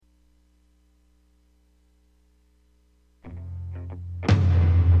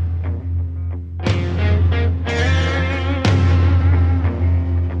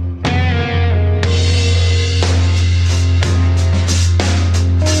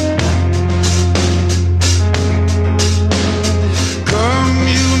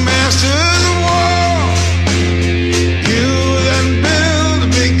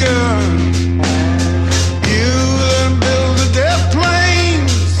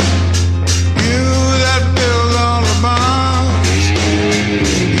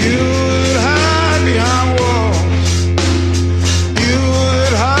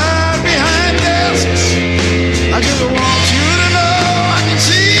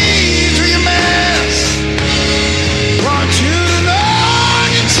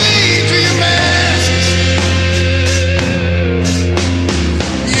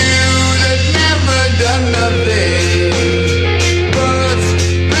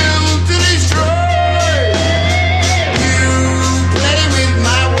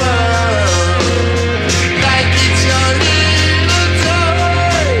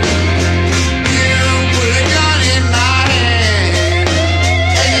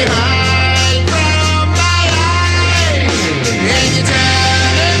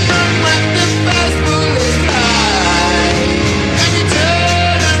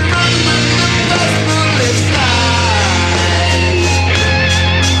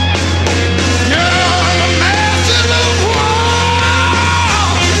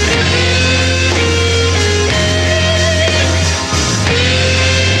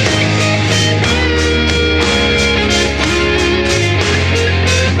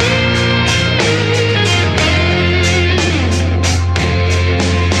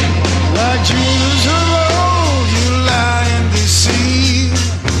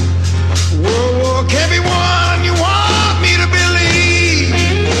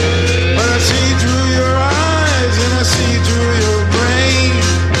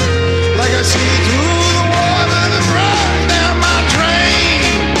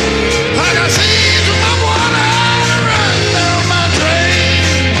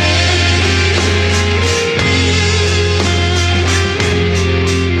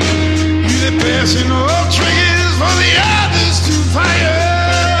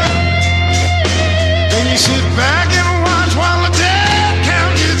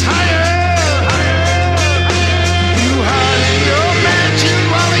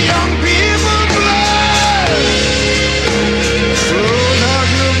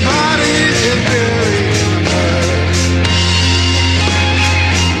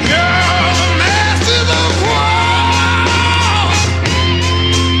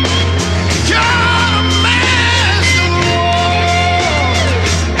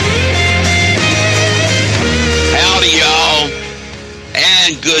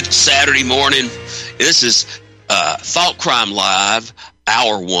Good Saturday morning. This is Thought Crime Live,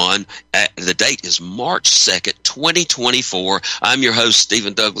 Hour 1. The date is March 2nd, 2024. I'm your host,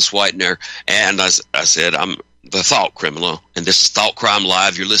 Stephen Douglas Whitener, and as I said, I'm the Thought Criminal, and this is Thought Crime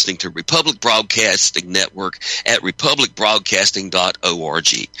Live. You're listening to Republic Broadcasting Network at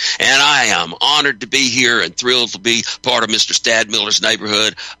republicbroadcasting.org. And I am honored to be here and thrilled to be part of Mr. Stadmiller's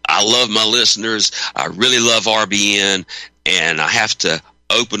neighborhood. I love my listeners. I really love RBN, and I have to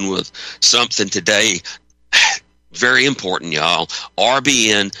open with something today. Very important, y'all.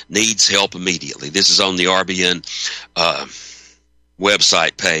 RBN needs help immediately. This is on the RBN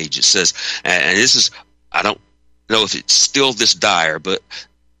website page. It says, and this is, I don't know if it's still this dire, but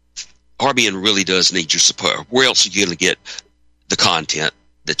RBN really does need your support. Where else are you going to get the content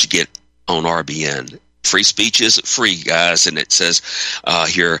that you get on RBN? Free speech isn't free, guys, and it says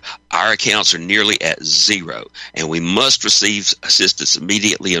here, our accounts are nearly at zero, and we must receive assistance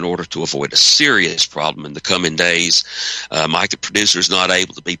immediately in order to avoid a serious problem in the coming days. Mike, the producer, is not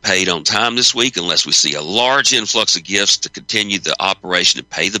able to be paid on time this week unless we see a large influx of gifts to continue the operation and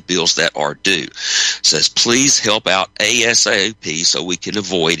pay the bills that are due. It says, please help out ASAP so we can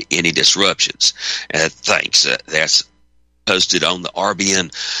avoid any disruptions. Thanks. That's posted on the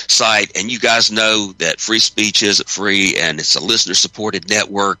RBN site, and you guys know that free speech isn't free, and it's a listener-supported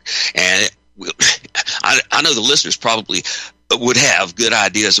network, and I know the listeners probably would have good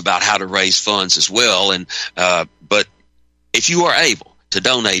ideas about how to raise funds as well, and but if you are able to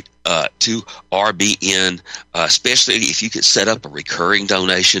donate to RBN, especially if you could set up a recurring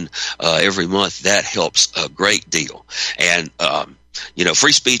donation every month, that helps a great deal. And you know,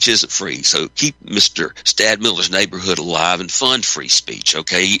 free speech isn't free, so keep Mr. Stadmiller's neighborhood alive and fund free speech,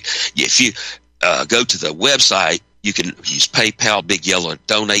 okay? If you go to the website, you can use PayPal, big yellow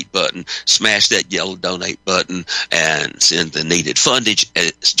donate button, smash that yellow donate button, and send the needed fundage,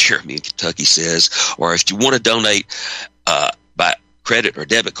 as Jeremy in Kentucky says. Or if you want to donate by credit or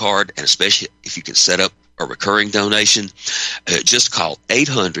debit card, and especially if you can set up a recurring donation, just call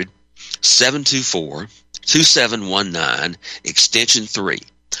 800-724-2719, extension 3.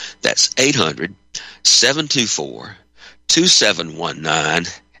 That's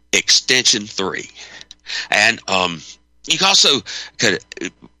 800-724-2719, extension 3. And you also could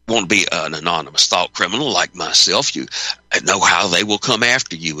want to be an anonymous thought criminal like myself. You know how they will come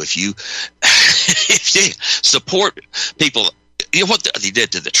after you if you if you support people. You know what they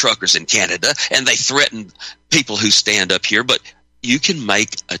did to the truckers in Canada, and they threatened people who stand up here, but you can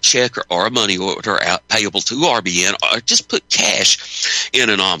make a check or a money order out payable to RBN, or just put cash in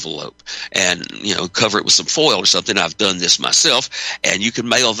an envelope and, you know, cover it with some foil or something. I've done this myself, and you can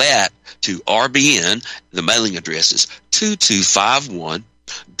mail that to RBN. The mailing address is 2251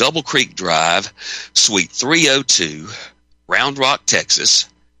 Double Creek Drive, Suite 302, Round Rock, Texas,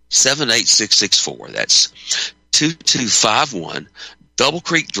 78664. That's 2251 Double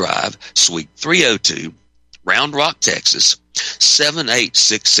Creek Drive, Suite 302, Round Rock, Texas,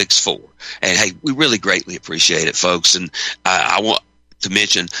 78664. And hey, we really greatly appreciate it, folks. And I want to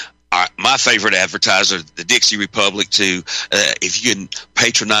mention my favorite advertiser, the Dixie Republic, too. If you can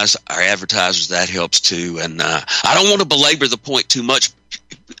patronize our advertisers, that helps too. And I don't want to belabor the point too much,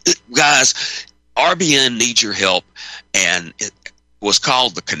 guys. RBN needs your help, and it was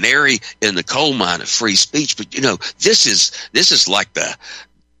called the canary in the coal mine of free speech. But you know, this is like the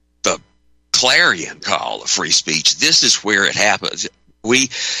clarion call of free speech. This is where it happens. We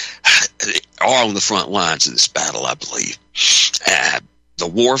are on the front lines in this battle, I believe. The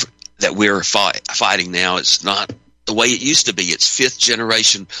war that we're fighting now is not the way it used to be. It's fifth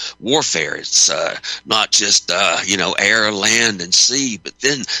generation warfare. It's not just air, land, and sea, but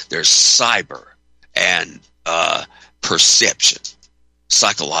then there's cyber and perception,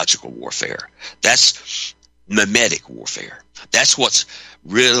 psychological warfare. That's mimetic warfare. That's what's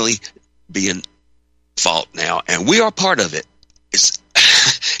really being fought now, and we are part of it. It's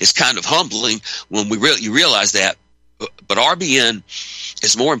kind of humbling when you realize that, but RBN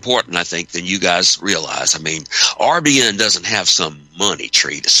is more important, I think, than you guys realize. I mean, RBN doesn't have some money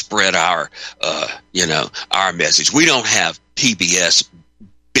tree to spread our message. We don't have PBS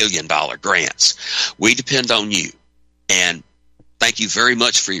billion-dollar grants. We depend on you, and thank you very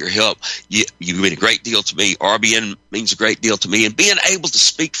much for your help. You mean a great deal to me. RBN means a great deal to me. And being able to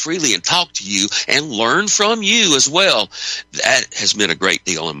speak freely and talk to you and learn from you as well, that has meant a great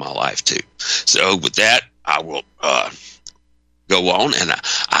deal in my life, too. So with that, I will go on. And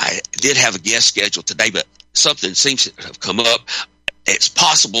I did have a guest scheduled today, but something seems to have come up. It's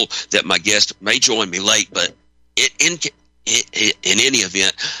possible that my guest may join me late, but in any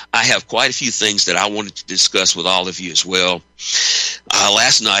event, I have quite a few things that I wanted to discuss with all of you as well.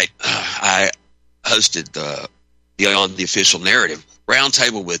 Last night, I hosted the Beyond the Official Narrative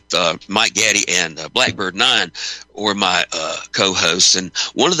roundtable with Mike Gaddy and Blackbird 9 were my co-hosts. And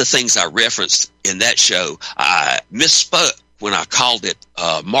one of the things I referenced in that show, I misspoke when I called it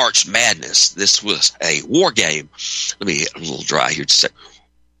March Madness. This was a war game. Let me get a little dry here just a second.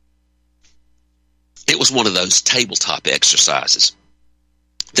 It was one of those tabletop exercises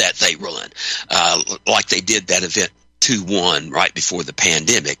that they run, like they did that event 2-1 right before the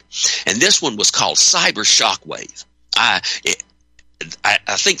pandemic. And this one was called Cyber Shockwave. I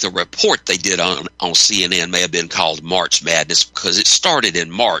think the report they did on CNN may have been called March Madness because it started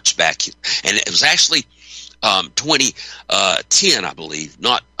in March back, and it was actually 2010, I believe,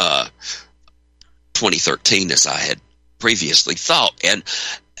 not 2013 as I had previously thought. And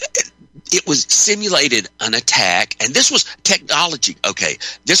it was simulated an attack, and this was technology. Okay,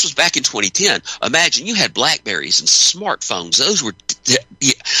 this was back in 2010. Imagine you had Blackberries and smartphones. Those were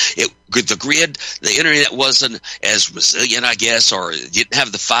the grid, the internet wasn't as resilient, I guess, or didn't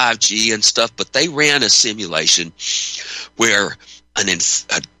have the 5G and stuff. But they ran a simulation where an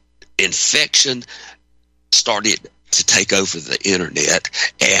infection started to take over the internet,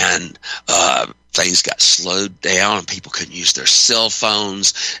 and things got slowed down and people couldn't use their cell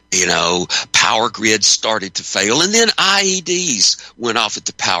phones. Power grids started to fail, and then IEDs went off at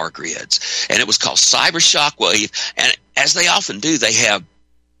the power grids, and it was called Cyber Shockwave. And as they often do, they have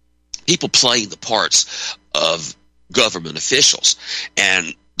people playing the parts of government officials,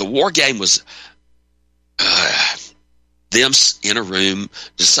 and the war game was them in a room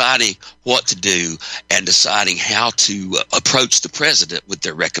deciding what to do and deciding how to approach the president with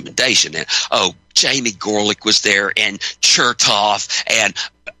their recommendation. And Jamie Gorelick was there, and Chertoff, and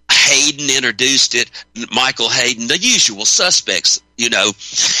Hayden introduced it, Michael Hayden, the usual suspects,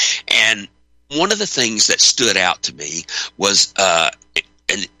 And one of the things that stood out to me was, and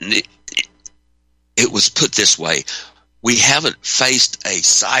it was put this way: we haven't faced a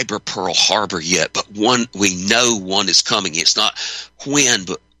cyber Pearl Harbor yet, but we know one is coming. It's not when,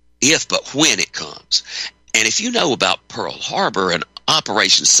 but if, but when it comes. And if you know about Pearl Harbor and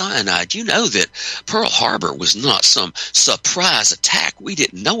Operation Cyanide, you know that Pearl Harbor was not some surprise attack we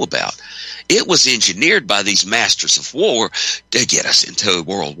didn't know about. It was engineered by these masters of war to get us into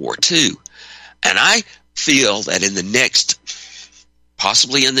World War II. And I feel that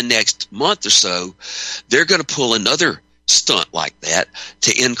possibly in the next month or so, they're going to pull another stunt like that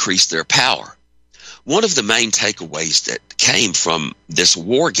to increase their power. One of the main takeaways that came from this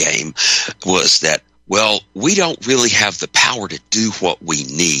war game was that, we don't really have the power to do what we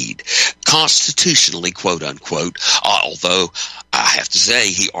need constitutionally, quote unquote, although I have to say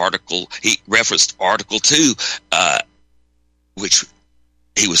he referenced Article 2, which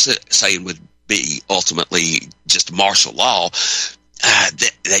he was saying would be ultimately just martial law.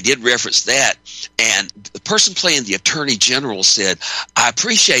 They did reference that, and the person playing the attorney general said, I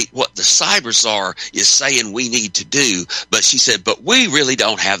appreciate what the cyber czar is saying we need to do, but she said, but we really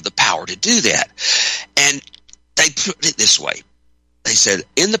don't have the power to do that. And they put it this way. They said,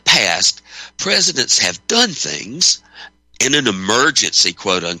 in the past, presidents have done things in an emergency,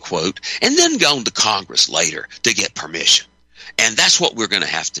 quote unquote, and then gone to Congress later to get permission. And that's what we're going to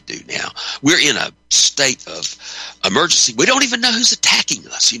have to do now. We're in a state of emergency. We don't even know who's attacking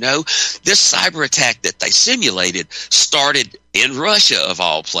us. This cyber attack that they simulated started in Russia, of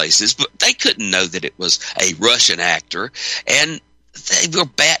all places, but they couldn't know that it was a Russian actor. And they were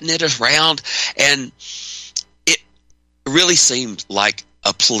batting it around, and it really seemed like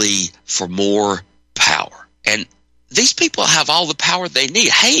a plea for more power. And these people have all the power they need.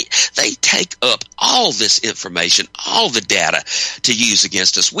 Hey, they take up all this information, all the data to use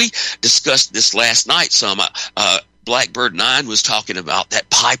against us. We discussed this last night some. Blackbird 9 was talking about that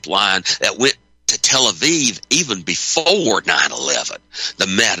pipeline that went to Tel Aviv even before 9/11,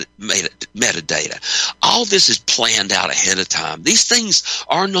 the metadata. All this is planned out ahead of time. These things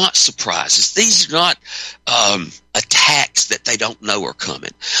are not surprises. These are not attacks that they don't know are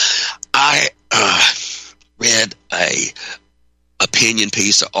coming. I read a opinion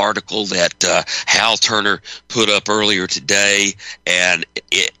piece, an article that Hal Turner put up earlier today, and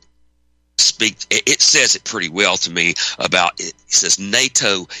it says it pretty well to me about it. He says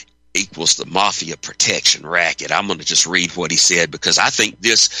NATO equals the mafia protection racket. I'm going to just read what he said because I think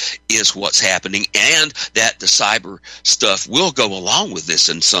this is what's happening, and that the cyber stuff will go along with this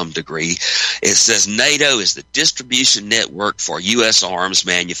in some degree. It says NATO is the distribution network for U.S. arms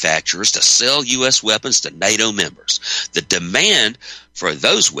manufacturers to sell U.S. weapons to NATO members. The demand for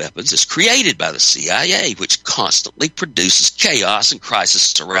those weapons is created by the CIA, which constantly produces chaos and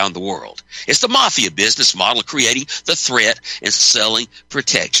crisis around the world. It's the mafia business model of creating the threat and selling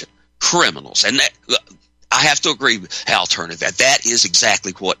protection. Criminals. And I have to agree with Hal Turner that that is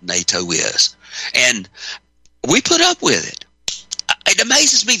exactly what NATO is. And we put up with it. It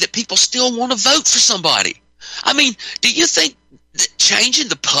amazes me that people still want to vote for somebody. I mean, do you think that changing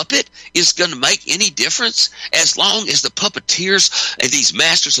the puppet is going to make any difference as long as the puppeteers and these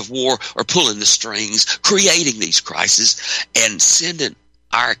masters of war are pulling the strings, creating these crises, and sending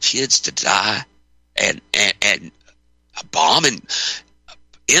our kids to die and bombing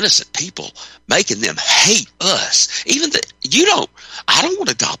innocent people, making them hate us? Even that I don't want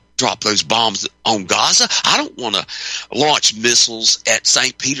to drop those bombs on Gaza. I don't want to launch missiles at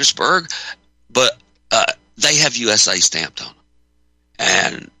St. Petersburg, but they have USA stamped on them.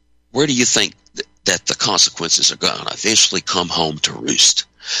 And where do you think that the consequences are going to eventually come home to roost?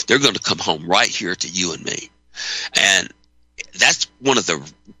 They're going to come home right here to you and me. And that's one of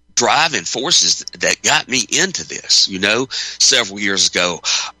the driving forces that got me into this. Several years ago,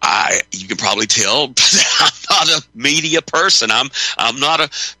 you can probably tell that I'm not a media person. I'm not a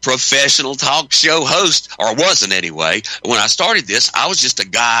professional talk show host, or wasn't anyway. When I started this, I was just a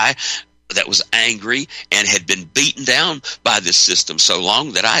guy that was angry and had been beaten down by this system so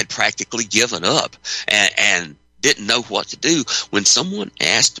long that I had practically given up and didn't know what to do when someone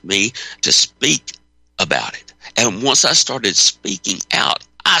asked me to speak about it. And once I started speaking out,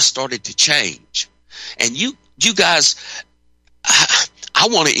 I started to change. And you guys, I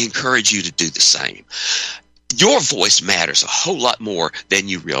want to encourage you to do the same. Your voice matters a whole lot more than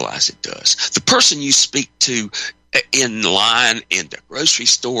you realize it does. The person you speak to in line, in the grocery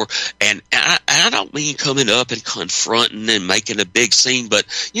store, and I don't mean coming up and confronting and making a big scene, but,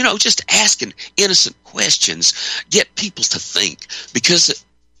 just asking innocent questions, get people to think, because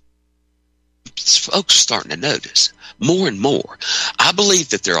folks are starting to notice more and more. I believe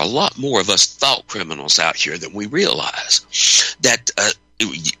that there are a lot more of us thought criminals out here than we realize, that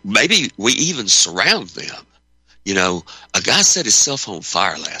maybe we even surround them. A guy set his cell phone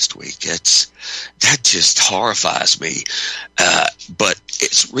fire last week. That just horrifies me. But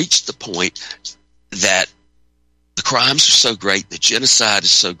it's reached the point that the crimes are so great, the genocide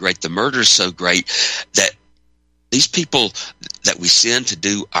is so great, the murder is so great, that these people that we send to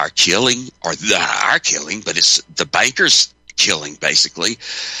do our killing, or not our killing, but it's the bankers' killing, basically,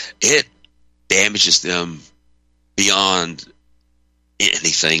 it damages them beyond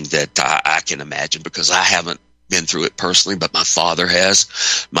anything that I can imagine, because I haven't been through it personally, but my father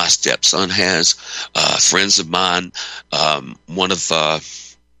has, my stepson has, friends of mine, one of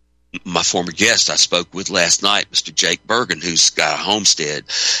my former guest I spoke with last night, Mr. Jake Bergen, who's got a homestead,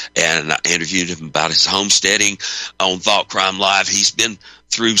 and I interviewed him about his homesteading on Thought Crime Live. He's been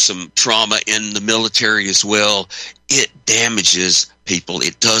through some trauma in the military as well. It damages people.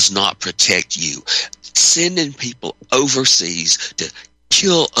 It does not protect you. Sending people overseas to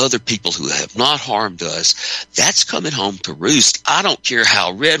kill other people who have not harmed us, that's coming home to roost. I don't care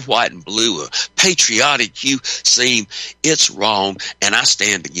how red, white, and blue or patriotic you seem, it's wrong, and I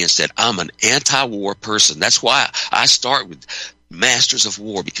stand against it. I'm an anti-war person. That's why I start with Masters of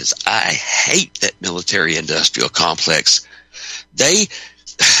War, because I hate that military-industrial complex. They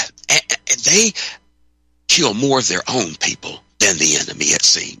kill more of their own people than the enemy, it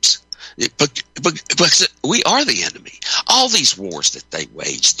seems. But we are the enemy. All these wars that they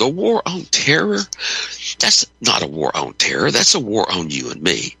wage, the war on terror, that's not a war on terror. That's a war on you and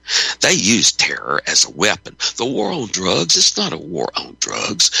me. They use terror as a weapon. The war on drugs, it's not a war on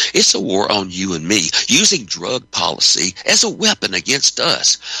drugs. It's a war on you and me, using drug policy as a weapon against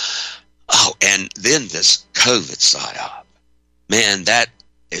us. Oh, and then this COVID psyop. Man, that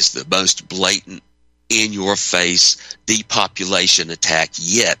is the most blatant, in-your-face depopulation attack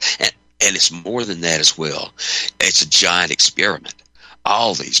yet. And it's more than that as well. It's a giant experiment.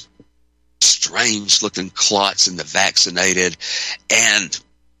 All these strange-looking clots in the vaccinated. And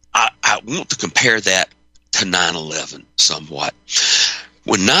I want to compare that to 9/11 somewhat.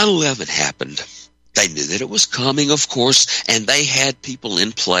 When 9/11 happened, they knew that it was coming, of course, and they had people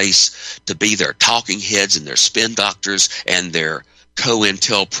in place to be their talking heads and their spin doctors and their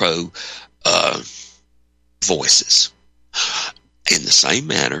COINTELPRO voices. In the same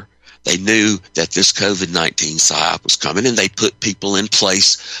manner, they knew that this COVID-19 psyop was coming, and they put people in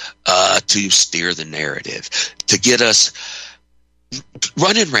place to steer the narrative, to get us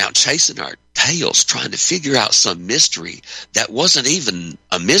running around chasing our tails trying to figure out some mystery that wasn't even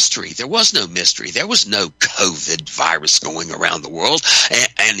a mystery. There was no mystery. There was no COVID virus going around the world.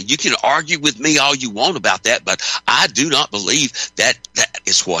 And you can argue with me all you want about that, but I do not believe that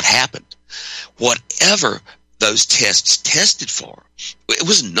is what happened. Whatever those tests tested for, it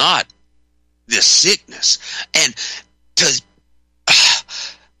was not this sickness. And to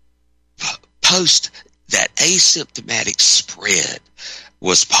post that asymptomatic spread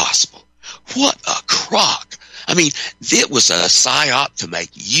was possible. What a crock. I mean, it was a psyop to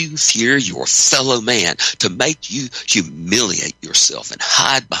make you fear your fellow man, to make you humiliate yourself and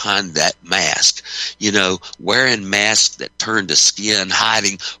hide behind that mask, wearing masks that turn to skin,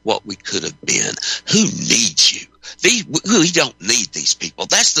 hiding what we could have been. Who needs you? We don't need these people.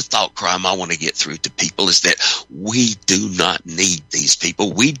 That's the thought crime I want to get through to people, is that we do not need these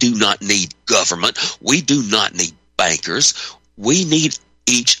people. We do not need government. We do not need bankers. We need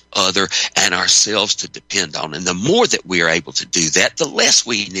each other and ourselves to depend on. And the more that we are able to do that, the less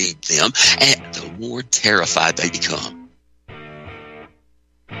we need them and the more terrified they become.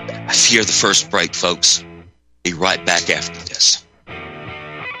 I fear the first break, folks. Be right back after this.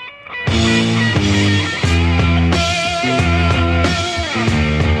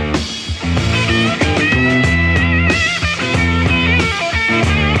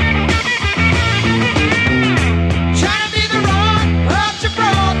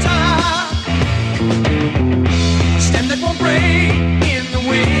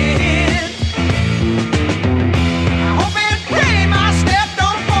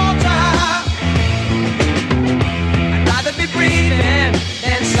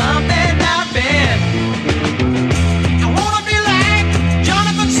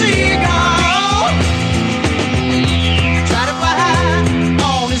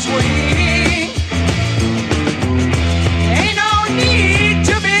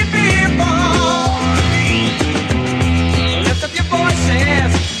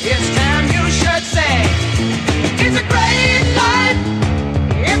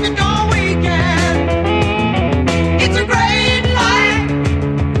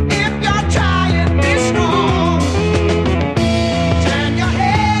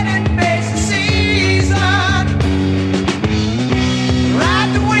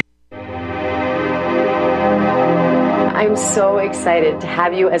 Excited to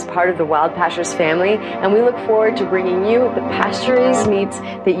have you as part of the Wild Pastures family, and we look forward to bringing you the pasture-raised meats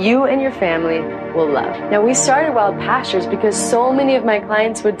that you and your family will love. Now, we started Wild Pastures because so many of my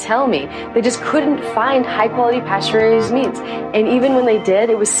clients would tell me they just couldn't find high-quality pasture-raised meats, and even when they did,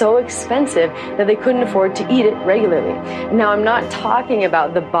 it was so expensive that they couldn't afford to eat it regularly. Now, I'm not talking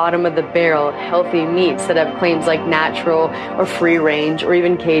about the bottom-of-the-barrel healthy meats that have claims like natural or free-range or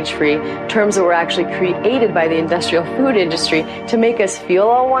even cage-free, terms that were actually created by the industrial food industry to make us feel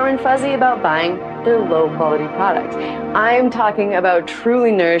all warm and fuzzy about buying their low-quality products. I'm talking about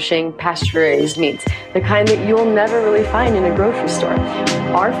truly nourishing pasture-raised meats, the kind that you'll never really find in a grocery store.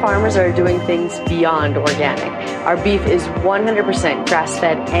 Our farmers are doing things beyond organic. Our beef is 100%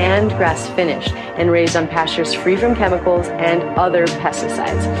 grass-fed and grass-finished and raised on pastures free from chemicals and other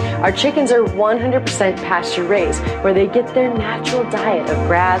pesticides. Our chickens are 100% pasture-raised, where they get their natural diet of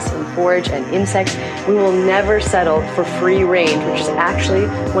grass and forage and insects. We will never settle for free range, which is actually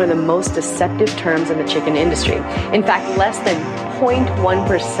one of the most deceptive terms in the chicken industry. In fact, less than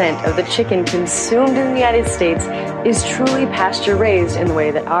 0.1% of the chicken consumed in the United States is truly pasture-raised in the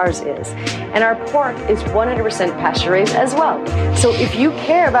way that ours is. And our pork is 100% pasture-raised as well. So if you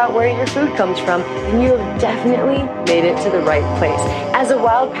care about where your food comes from, then you have definitely made it to the right place. As a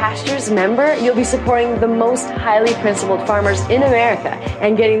Wild Pastures member, you'll be supporting the most highly principled farmers in America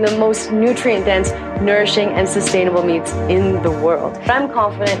and getting the most nutrient-dense, nourishing, and sustainable meats in the world. I'm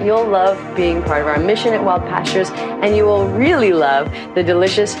confident you'll love being part of our mission at Wild Pastures, and you will really love the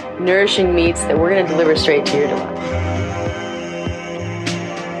delicious, nourishing meats that we're going to deliver straight to your door.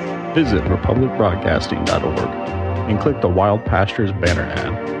 Visit republicbroadcasting.org and click the Wild Pastures banner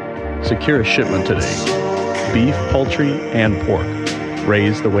ad. Secure a shipment today. Beef, poultry, and pork,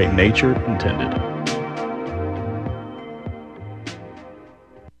 raised the way nature intended.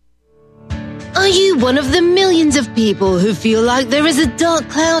 Are you one of the millions of people who feel like there is a dark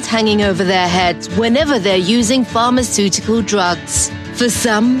cloud hanging over their heads whenever they're using pharmaceutical drugs? For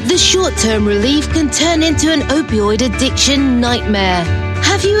some, the short-term relief can turn into an opioid addiction nightmare.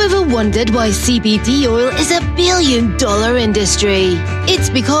 Have you ever wondered why CBD oil is $1 billion industry? It's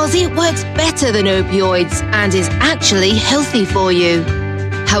because it works better than opioids and is actually healthy for you.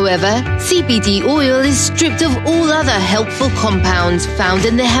 However, CBD oil is stripped of all other helpful compounds found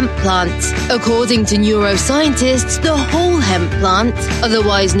in the hemp plant. According to neuroscientists, the whole hemp plant,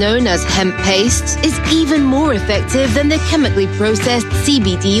 otherwise known as hemp paste, is even more effective than the chemically processed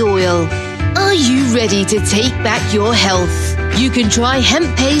CBD oil. Are you ready to take back your health? You can try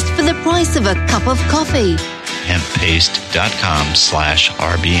hemp paste for the price of a cup of coffee.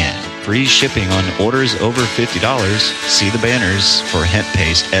 Hemppaste.com/RBN. Free shipping on orders over $50. See the banners for hemp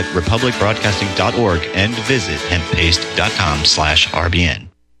paste at republicbroadcasting.org and visit hemppaste.com/RBN.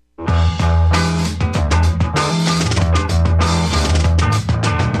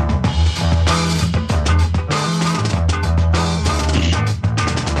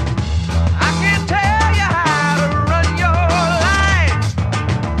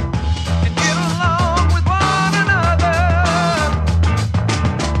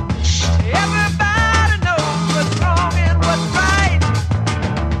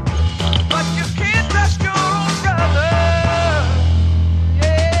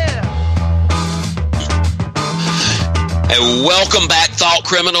 Welcome back, Thought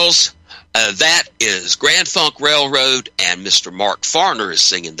Criminals. That is Grand Funk Railroad, and Mr. Mark Farner is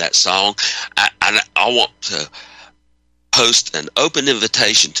singing that song. I want to post an open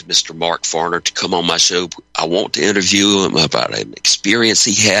invitation to Mr. Mark Farner to come on my show. I want to interview him about an experience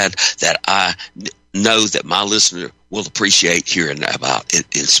he had that I know that my listener will appreciate hearing about. It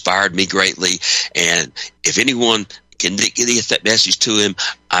inspired me greatly, and if anyone can get that message to him,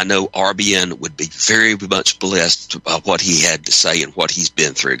 I know RBN would be very much blessed by what he had to say and what he's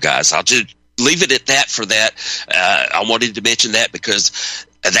been through, guys. I'll just leave it at that for that. I wanted to mention that because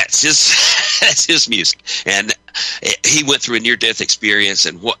that's his music. And he went through a near-death experience,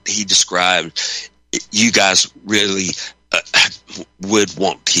 and what he described, you guys really would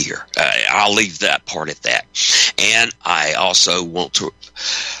want to hear. I'll leave that part at that. And I also want to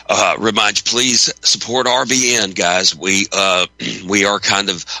remind you, please support RBN, guys. We are kind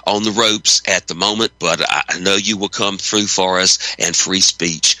of on the ropes at the moment, but I know you will come through for us, and free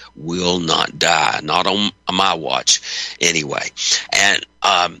speech will not die, not on my watch anyway. And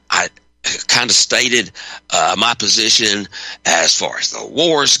I kind of stated my position as far as the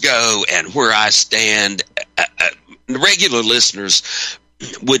wars go and where I stand. Regular listeners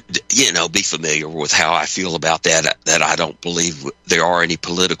would, be familiar with how I feel about that I don't believe there are any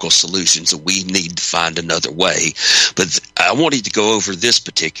political solutions, and we need to find another way. But I wanted to go over this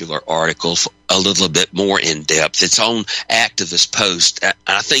particular article a little bit more in depth. It's on Activist Post.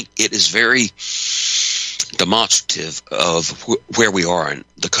 I think it is very demonstrative of where we are in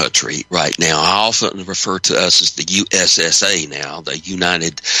the country right now. I often refer to us as the USSA now, the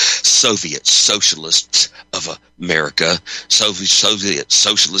United Soviet Socialists of America, Soviet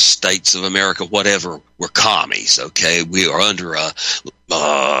Socialist States of America, whatever. We're commies, okay? We are under a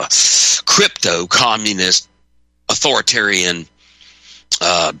crypto-communist authoritarian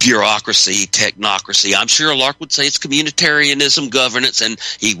bureaucracy, technocracy. I'm sure Lark would say it's communitarianism governance, and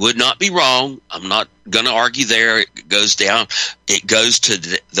he would not be wrong. I'm not going to argue there. It goes to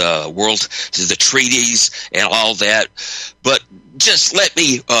the world, to the treaties and all that. But just let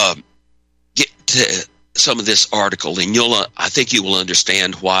me get to some of this article, and I think you will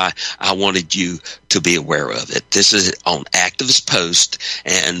understand why I wanted you to be aware of it. This is on Activist Post,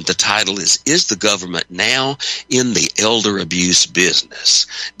 and the title is the Government Now in the Elder Abuse Business?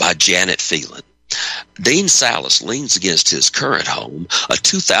 By Janet Phelan. Dean Salas leans against his current home, a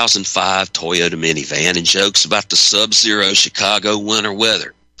 2005 Toyota minivan, and jokes about the sub-zero Chicago winter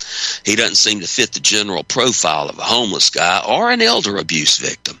weather. He doesn't seem to fit the general profile of a homeless guy or an elder abuse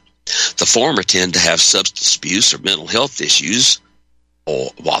victim. The former tend to have substance abuse or mental health issues,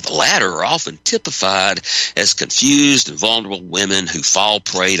 while the latter are often typified as confused and vulnerable women who fall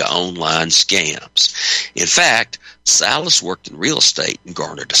prey to online scams. In fact, Salas worked in real estate and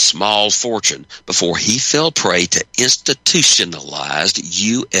garnered a small fortune before he fell prey to institutionalized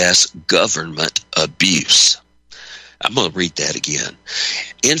U.S. government abuse. I'm going to read that again.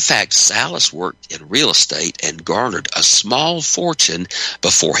 In fact, Salas worked in real estate and garnered a small fortune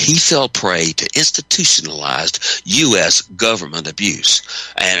before he fell prey to institutionalized U.S. government abuse.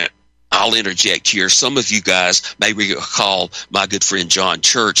 And I'll interject here. Some of you guys may recall my good friend John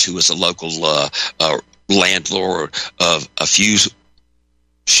Church, who was a local landlord of a few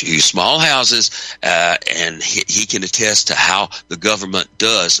small houses, and he can attest to how the government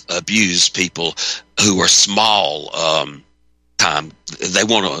does abuse people who are small time. They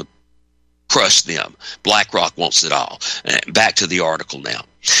want to crush them. BlackRock wants it all. Back to the article now.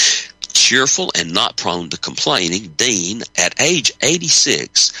 Cheerful and not prone to complaining, Dean, at age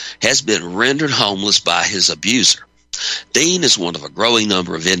 86, has been rendered homeless by his abuser. Dean is one of a growing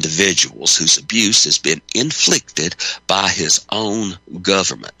number of individuals whose abuse has been inflicted by his own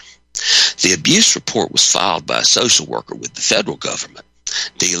government. The abuse report was filed by a social worker with the federal government.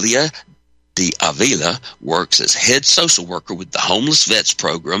 Delia de Avila works as head social worker with the Homeless Vets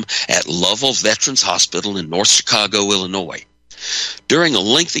Program at Lovell Veterans Hospital in North Chicago, Illinois. During a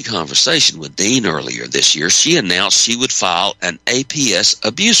lengthy conversation with Dean earlier this year, she announced she would file an APS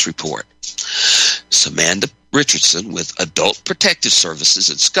abuse report. Samantha Richardson with Adult Protective Services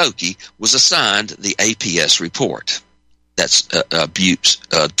in Skokie was assigned the APS report. That's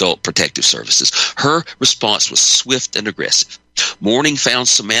Adult Protective Services. Her response was swift and aggressive. Morning found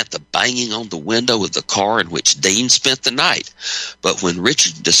Samantha banging on the window of the car in which Dean spent the night. But when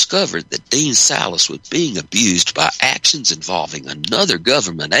Richard discovered that Dean Salas was being abused by actions involving another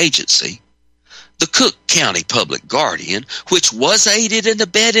government agency, the Cook County Public Guardian, which was aided and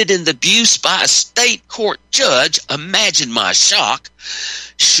abetted in the abuse by a state court judge, imagine my shock,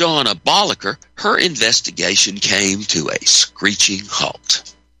 Shauna Bolliker, her investigation came to a screeching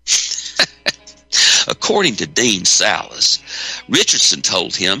halt. According to Dean Salas, Richardson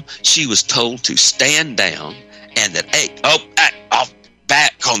told him she was told to stand down and that,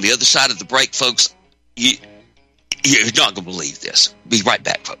 back on the other side of the break, folks. You're not going to believe this. Be right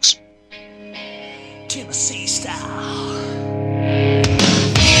back, folks. Tennessee style.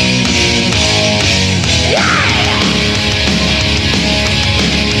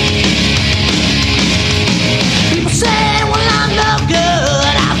 People say, well, I'm no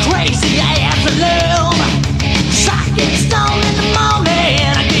good, I'm crazy as a loon. So I get stoned in the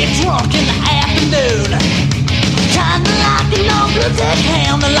morning, I get drunk in the afternoon. Kinda like an old blue dick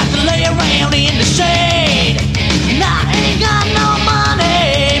hound, I like to lay around in the shade. Now I ain't got no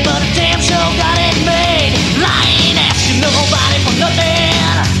money, but a damn sure got it made. I ain't asking nobody for nothing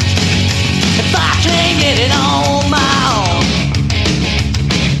if I can't get it on my own.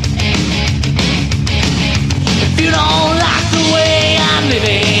 If you don't like the way I'm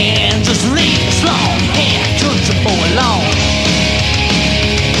living, just leave this long-haired country boy alone.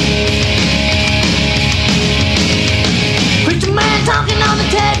 Preacher man talking on the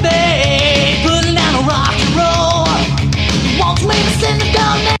TV, putting down a rock and roll. Wants me to send the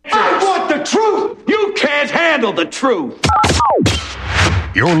donation. I want the truth. You can't handle the truth.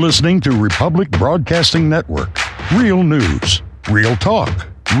 You're listening to Republic Broadcasting Network. Real news, real talk,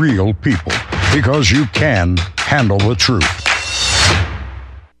 real people. Because you can handle the truth.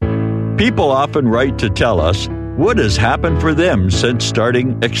 People often write to tell us what has happened for them since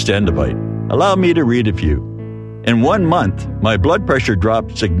starting Extendivite. Allow me to read a few. In 1 month, my blood pressure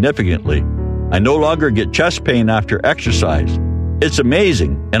dropped significantly. I no longer get chest pain after exercise. It's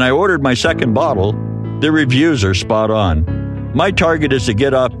amazing, and I ordered my second bottle. The reviews are spot on. My target is to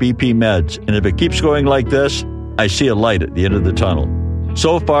get off BP meds, and if it keeps going like this, I see a light at the end of the tunnel.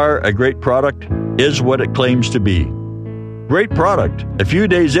 So far, a great product is what it claims to be. Great product. A few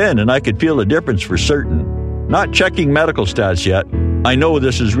days in, and I could feel a difference for certain. Not checking medical stats yet. I know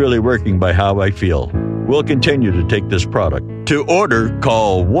this is really working by how I feel. We'll continue to take this product. To order,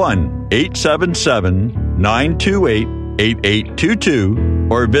 call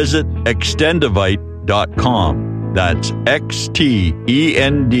 1-877-928-8822 or visit extendivite.com. That's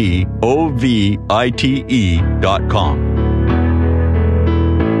XTENDOVITE.com.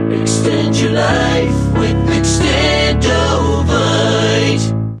 Extend your life with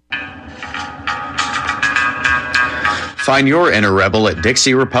Extendovite. Find your inner rebel at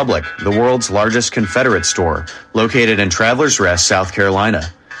Dixie Republic, the world's largest Confederate store, located in Travelers Rest, South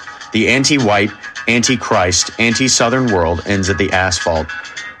Carolina. The anti-white, anti-Christ, anti-Southern world ends at the asphalt.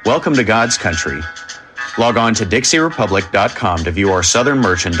 Welcome to God's country. Log on to DixieRepublic.com to view our Southern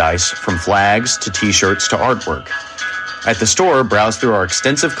merchandise, from flags to t-shirts to artwork. At the store, browse through our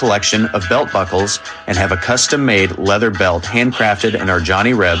extensive collection of belt buckles and have a custom-made leather belt handcrafted in our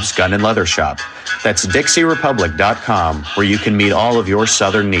Johnny Rebs Gun and Leather Shop. That's DixieRepublic.com, where you can meet all of your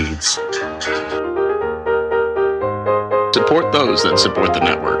Southern needs. Support those that support the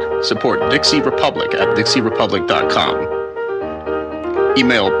network. Support Dixie Republic at DixieRepublic.com.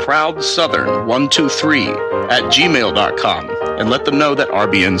 Email ProudSouthern123@gmail.com and let them know that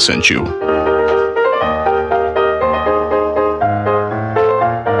RBN sent you.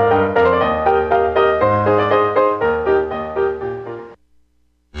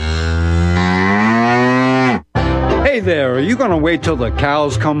 Hey there, are you going to wait till the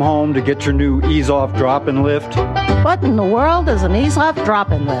cows come home to get your new ease-off drop-and lift? What in the world is an ease-off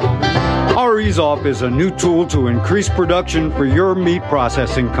drop-and lift? Our EaseOff is a new tool to increase production for your meat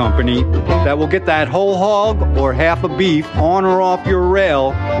processing company that will get that whole hog or half a beef on or off your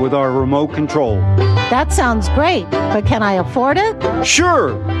rail with our remote control. That sounds great, but can I afford it?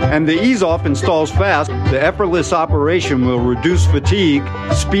 Sure! And the EaseOff installs fast. The effortless operation will reduce fatigue,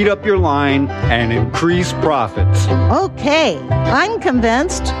 speed up your line, and increase profits. Okay, I'm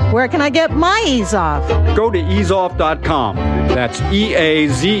convinced. Where can I get my EaseOff? Go to easeoff.com. That's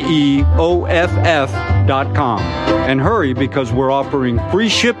EAZEOFF.com. And hurry because we're offering free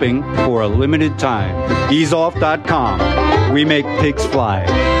shipping for a limited time. Easeoff.com. We make pigs fly.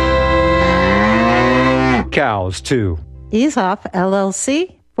 Cows, too. EaseOff,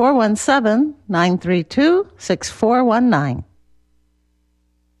 LLC, 417-932-6419.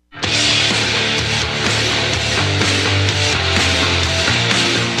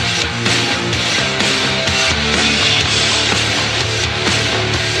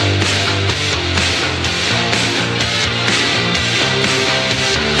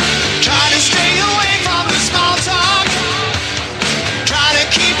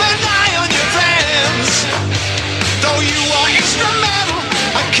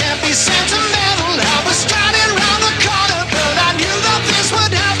 Sentimental, I was starting round the corner, but I knew that this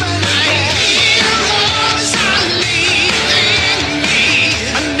would happen. My heroes are leaving me,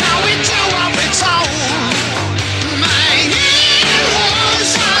 and now we do what we're told. My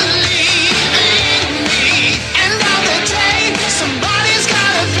heroes are leaving me, end of the day, somebody's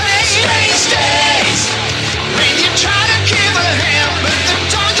gotta pay. Strange days, when you try to give a hand, but the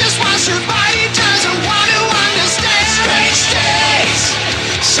dog just wants your body, doesn't want to understand. Strange days.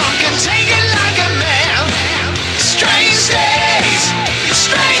 Some can take it like a man. Strange days,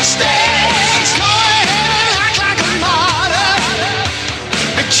 strange days. Go ahead and act like a martyr,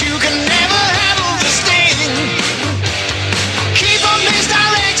 but you can never handle the sting. Keep on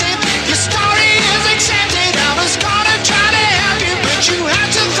misdirected, your story is accepted. I was gonna try to help you, but you had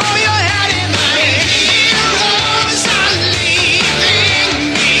to throw your hat in. My heroes are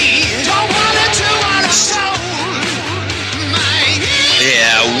leaving me. Don't wanna do what I'm told.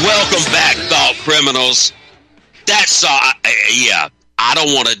 Yeah, welcome back, thought criminals. That's I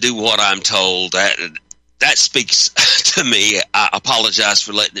don't want to do what I'm told. That speaks to me. I apologize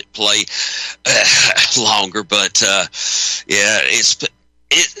for letting it play longer, but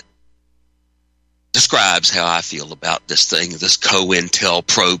it describes how I feel about this thing. This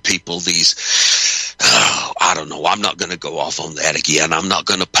COINTELPRO people. These. I don't know. I'm not going to go off on that again. I'm not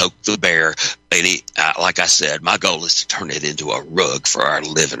going to poke the bear. Like I said, my goal is to turn it into a rug for our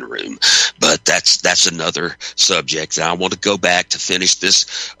living room. But that's another subject. And I want to go back to finish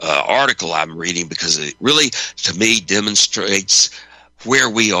this article I'm reading because it really, to me, demonstrates where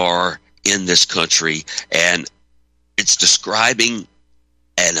we are in this country. And it's describing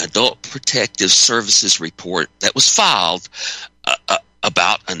an Adult Protective Services report that was filed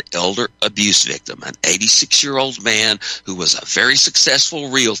about an elder abuse victim, an 86-year-old man who was a very successful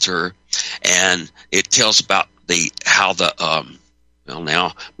realtor, and it tells about how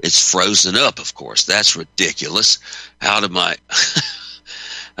now it's frozen up. Of course, that's ridiculous. How do my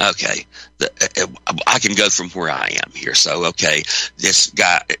okay? I can go from where I am here. So okay, this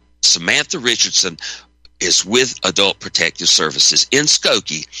guy Samantha Richardson is with Adult Protective Services in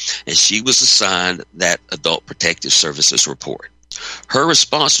Skokie, and she was assigned that Adult Protective Services report. Her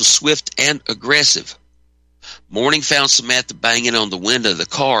response was swift and aggressive. Morning found Samantha banging on the window of the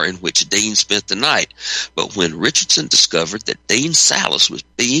car in which Dean spent the night. But when Richardson discovered that Dean Salas was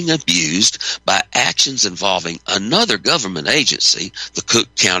being abused by actions involving another government agency, the Cook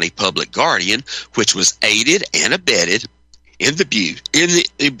County Public Guardian, which was aided and abetted in the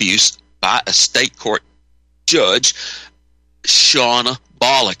abuse by a state court judge, Shauna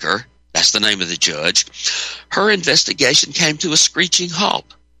Bolliker, that's the name of the judge, her investigation came to a screeching halt.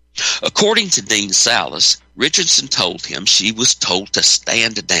 According to Dean Salas, Richardson told him she was told to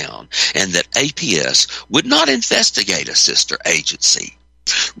stand down and that APS would not investigate a sister agency.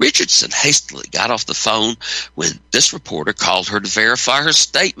 Richardson hastily got off the phone when this reporter called her to verify her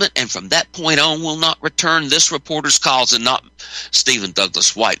statement, and from that point on will not return this reporter's calls, and not Stephen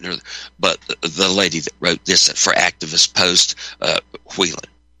Douglas Whitener, but the lady that wrote this for Activist Post, Whelan.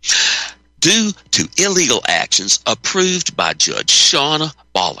 Due to illegal actions approved by Judge Shauna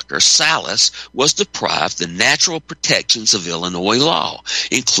Bolliker, Salas was deprived the natural protections of Illinois law,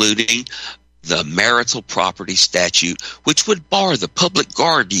 including the marital property statute, which would bar the public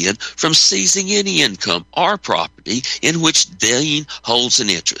guardian from seizing any income or property in which Dean holds an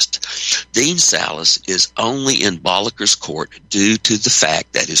interest. Dean Salas is only in Bolliker's court due to the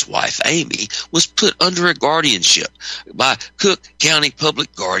fact that his wife, Amy, was put under a guardianship by Cook County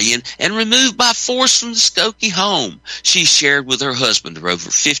Public Guardian and removed by force from the Skokie home she shared with her husband for over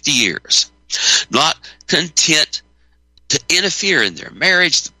 50 years. Not content to interfere in their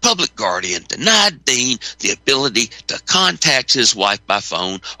marriage, the public guardian denied Dean the ability to contact his wife by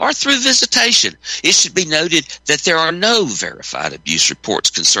phone or through visitation. It should be noted that there are no verified abuse reports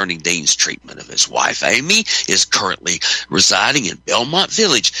concerning Dean's treatment of his wife. Amy is currently residing in Belmont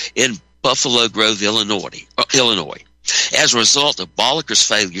Village in Buffalo Grove, Illinois. As a result of Bolliker's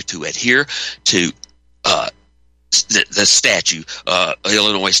failure to adhere to the statute,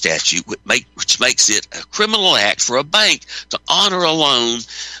 Illinois statute, which makes it a criminal act for a bank to honor a loan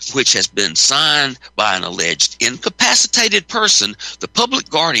which has been signed by an alleged incapacitated person, the public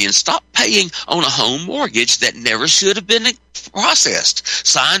guardian stopped paying on a home mortgage that never should have been processed,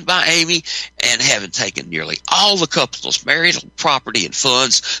 signed by Amy, and having taken nearly all the couple's marital property and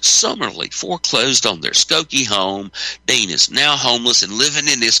funds, summarily foreclosed on their Skokie home. Dean is now homeless and living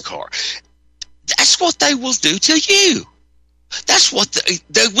in his car. That's what they will do to you. That's what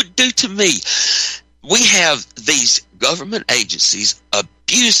they would do to me. We have these government agencies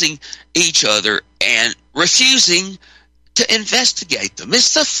abusing each other and refusing to investigate them.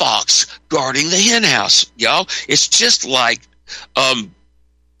 It's the fox guarding the hen house, y'all. It's just like the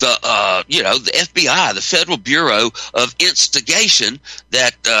FBI, the Federal Bureau of Instigation,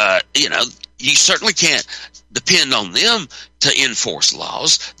 that you certainly can't depend on them to enforce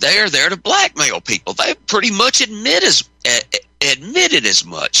laws. They are there to blackmail people. They pretty much admitted as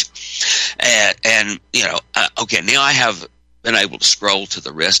much. Okay, now I have been able to scroll to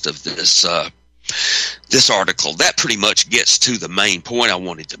the rest of this article. That pretty much gets to the main point I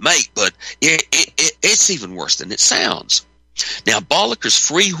wanted to make, but it's even worse than it sounds. Now, Bolliker's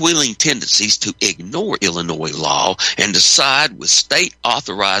freewheeling tendencies to ignore Illinois law and decide with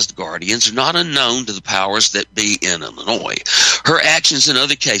state-authorized guardians are not unknown to the powers that be in Illinois. Her actions in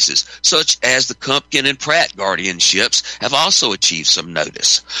other cases, such as the Kumpkin and Pratt guardianships, have also achieved some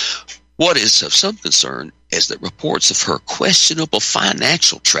notice. What is of some concern is that reports of her questionable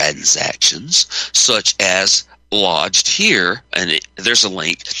financial transactions, such as lodged here, and there's a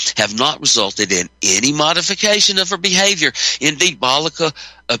link, have not resulted in any modification of her behavior. Indeed, Bolliker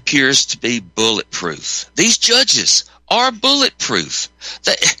appears to be bulletproof. These judges are bulletproof.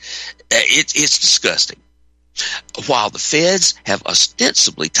 It's disgusting. While the feds have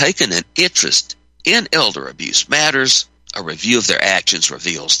ostensibly taken an interest in elder abuse matters, a review of their actions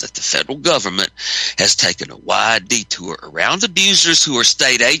reveals that the federal government has taken a wide detour around abusers who are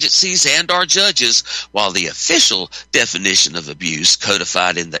state agencies and our judges, while the official definition of abuse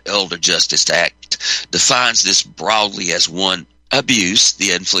codified in the Elder Justice Act defines this broadly as one abuse,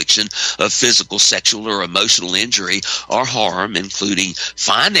 the infliction of physical, sexual, or emotional injury or harm, including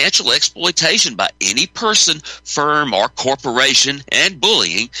financial exploitation by any person, firm, or corporation, and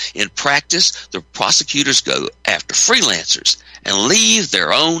bullying. In practice, the prosecutors go after freelancers and leave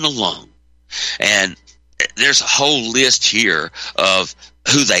their own alone. And there's a whole list here of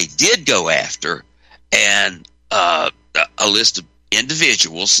who they did go after, and a list of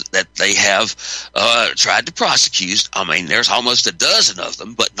individuals that they have tried to prosecute. I mean, there's almost a dozen of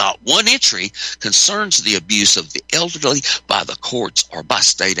them, but not one entry concerns the abuse of the elderly by the courts or by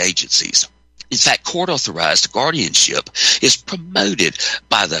state agencies. In fact, court-authorized guardianship is promoted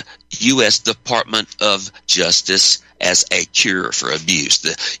by the U.S. Department of Justice as a cure for abuse,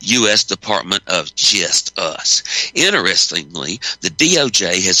 the U.S. Department of Just Us. Interestingly, the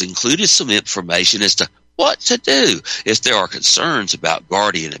DOJ has included some information as to what to do if there are concerns about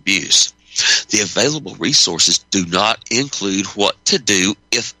guardian abuse. The available resources do not include what to do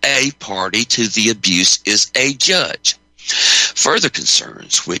if a party to the abuse is a judge. Further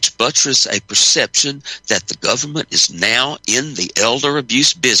concerns, which buttress a perception that the government is now in the elder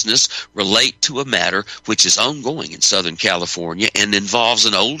abuse business, relate to a matter which is ongoing in Southern California and involves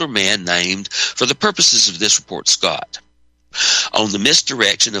an older man named, for the purposes of this report, Scott. On the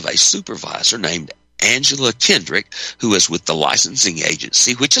misdirection of a supervisor named Angela Kendrick, who is with the licensing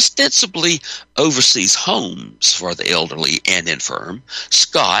agency, which ostensibly oversees homes for the elderly and infirm,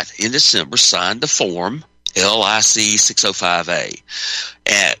 Scott, in December, signed the form LIC 605A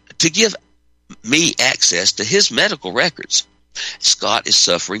to give me access to his medical records. Scott is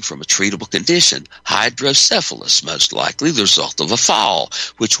suffering from a treatable condition, hydrocephalus, most likely the result of a fall,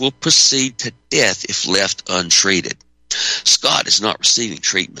 which will proceed to death if left untreated. Scott is not receiving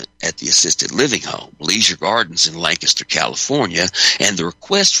treatment at the assisted living home, Leisure Gardens in Lancaster, California, and the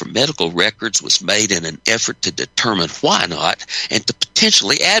request for medical records was made in an effort to determine why not and to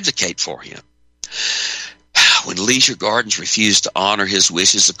potentially advocate for him. When Leisure Gardens refused to honor his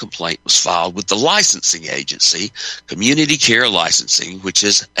wishes, a complaint was filed with the licensing agency, Community Care Licensing, which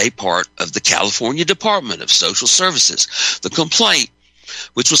is a part of the California Department of Social Services. The complaint,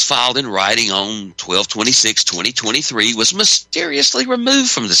 which was filed in writing on 12/26/2023, was mysteriously removed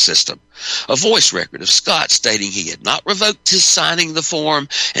from the system. A voice record of Scott stating he had not revoked his signing the form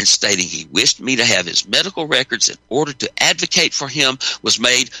and stating he wished me to have his medical records in order to advocate for him was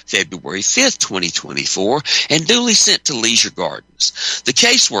made February 5th, 2024, and duly sent to Leisure Gardens. The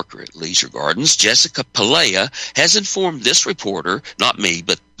caseworker at Leisure Gardens, Jessica Pelea, has informed this reporter, not me,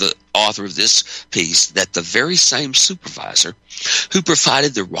 but the author of this piece, that the very same supervisor who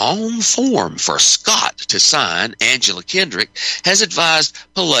provided the wrong form for Scott to sign, Angela Kendrick, has advised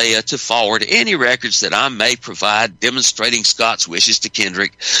Pelea to forward any records that I may provide demonstrating Scott's wishes to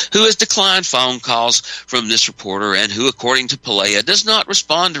Kendrick, who has declined phone calls from this reporter and who, according to Pelea, does not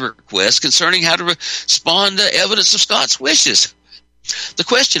respond to requests concerning how to respond to evidence of Scott's wishes. The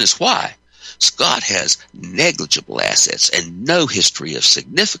question is why? Scott has negligible assets and no history of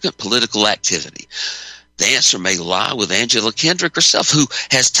significant political activity. The answer may lie with Angela Kendrick herself, who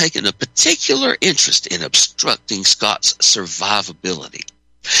has taken a particular interest in obstructing Scott's survivability.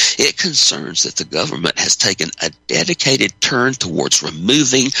 It concerns that the government has taken a dedicated turn towards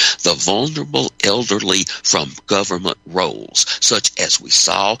removing the vulnerable elderly from government roles, such as we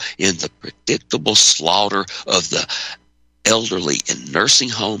saw in the predictable slaughter of the elderly in nursing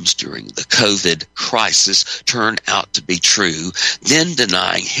homes during the COVID crisis turned out to be true, then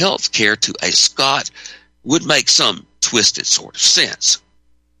denying health care to a Scott would make some twisted sort of sense.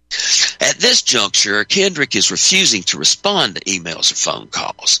 At this juncture, Kendrick is refusing to respond to emails or phone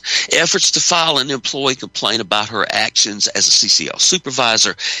calls. Efforts to file an employee complaint about her actions as a CCL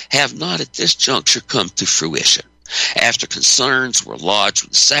supervisor have not at this juncture come to fruition. After concerns were lodged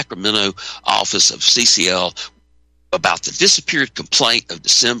with the Sacramento office of CCL about the disappeared complaint of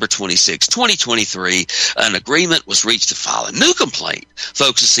December 26, 2023, an agreement was reached to file a new complaint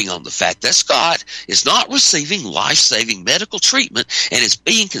focusing on the fact that Scott is not receiving life-saving medical treatment and is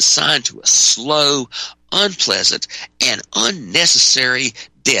being consigned to a slow, unpleasant, and unnecessary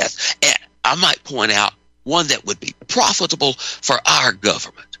death. And I might point out one that would be profitable for our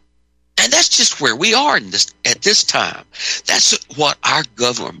government. And that's just where we are at this time. That's what our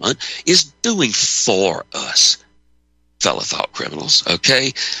government is doing for us, fellow thought criminals,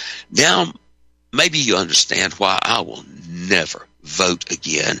 okay? Now, maybe you understand why I will never vote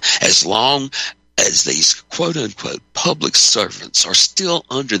again as long as these quote-unquote public servants are still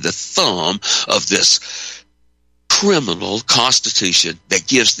under the thumb of this criminal constitution that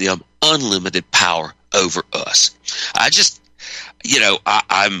gives them unlimited power over us.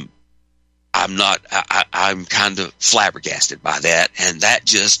 I'm kind of flabbergasted by that, and that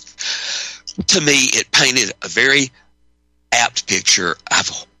just, to me, it painted a very apt picture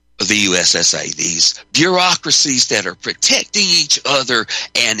of the USSA, these bureaucracies that are protecting each other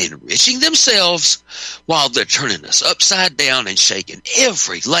and enriching themselves while they're turning us upside down and shaking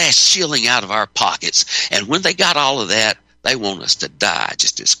every last shilling out of our pockets. And when they got all of that, they want us to die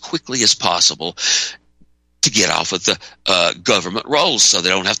just as quickly as possible to get off of the government rolls so they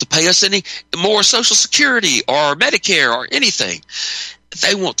don't have to pay us any more Social Security or Medicare or anything.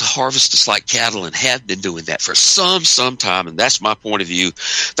 They want to harvest us like cattle and have been doing that for some time, and that's my point of view.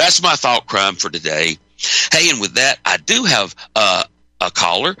 That's my thought crime for today. Hey, and with that, I do have a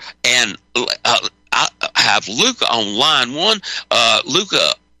caller, and I have Luca on line one.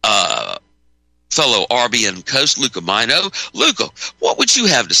 Luca, fellow Arbian Coast, Luca Mino. Luca, what would you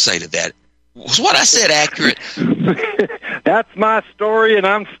have to say to that? Was what I said accurate? That's my story, and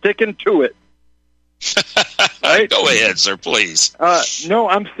I'm sticking to it. Right? Go ahead, sir, please. No,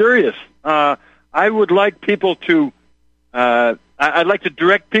 I'm serious. I would like people to, I'd like to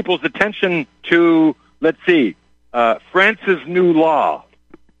direct people's attention to, let's see, France's new law,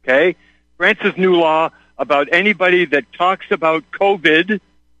 okay? France's new law about anybody that talks about COVID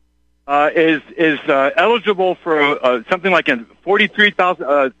is eligible for something like a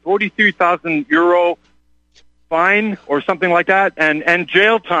 43,000 euro fine or something like that, and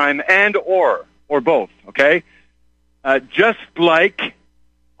jail time or both, okay? Just like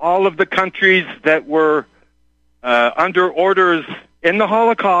all of the countries that were under orders in the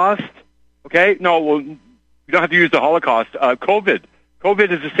Holocaust, okay? No, well, you don't have to use the Holocaust. COVID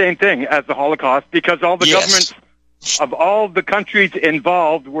is the same thing as the Holocaust because all the governments of all the countries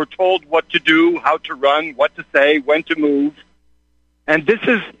involved were told what to do, how to run, what to say, when to move. And this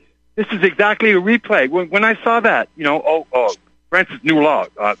is exactly a replay. When I saw that, France's new law,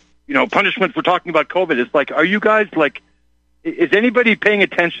 punishment for talking about COVID, it's like, are you guys like, is anybody paying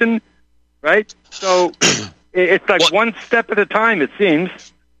attention? Right? So it's like one step at a time, it seems.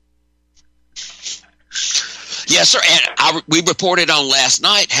 Yes, sir. And we reported on last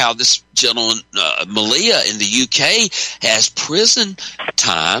night how this gentleman, Malia in the UK, has prison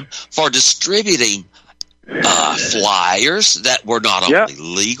time for distributing flyers that were not only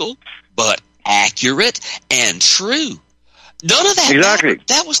legal, but accurate and true. None of that. Exactly.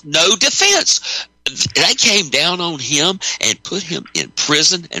 That was no defense. They came down on him and put him in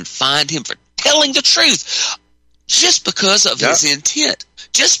prison and fined him for telling the truth just because of his intent,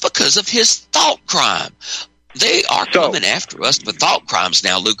 just because of his thought crime. They are coming after us for thought crimes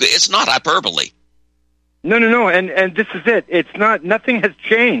now, Luca. It's not hyperbole. No. And this is it. It's not, nothing has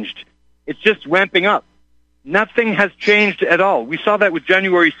changed. It's just ramping up. Nothing has changed at all. We saw that with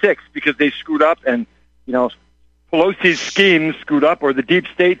January 6th because they screwed up and, Pelosi's scheme screwed up or the deep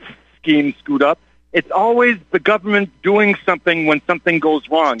state's scheme screwed up. It's always the government doing something when something goes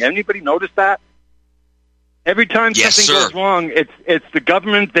wrong. Anybody notice that? Every time something goes wrong, it's the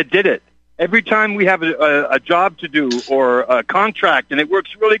government that did it. Every time we have a job to do or a contract and it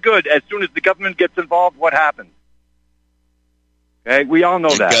works really good, as soon as the government gets involved, what happens? Okay, we all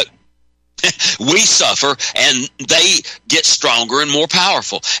know that. We suffer, and they get stronger and more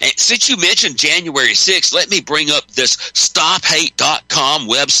powerful. And since you mentioned January 6th, let me bring up this StopHate.com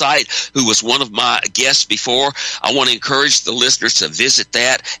website, who was one of my guests before. I want to encourage the listeners to visit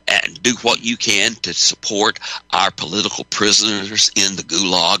that and do what you can to support our political prisoners in the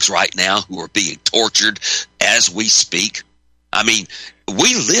gulags right now who are being tortured as we speak. I mean,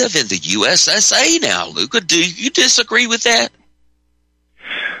 we live in the USSA now, Luca. Do you disagree with that?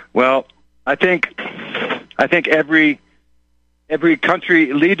 Well, I think every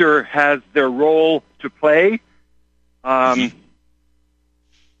country leader has their role to play, and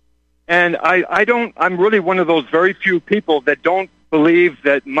I'm really one of those very few people that don't believe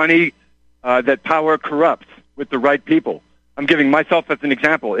that money, that power corrupts with the right people. I'm giving myself as an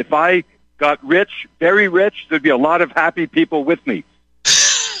example. If I got rich, very rich, there'd be a lot of happy people with me.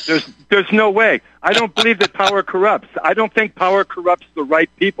 There's no way. I don't believe that power corrupts. I don't think power corrupts the right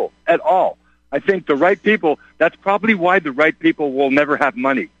people at all. I think the right people, that's probably why the right people will never have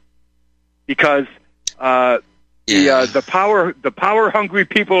money. Because the power hungry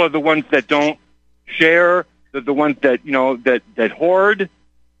people are the ones that don't share, they're the ones that, that hoard,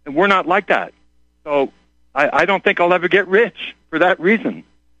 and we're not like that. So I don't think I'll ever get rich for that reason.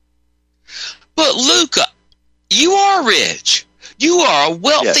 But Luca, you are rich. You are a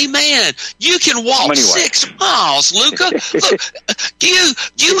wealthy man. You can walk 6 miles, Luca. Look,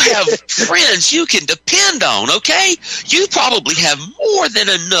 you have friends you can depend on, okay? You probably have more than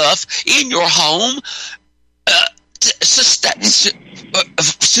enough in your home to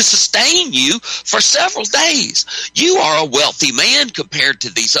sustain you for several days. You are a wealthy man compared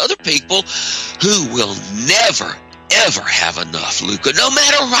to these other people who will never, ever have enough, Luca, no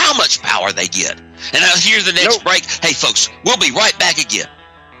matter how much power they get. And I'll hear the next break. Hey, folks, we'll be right back again.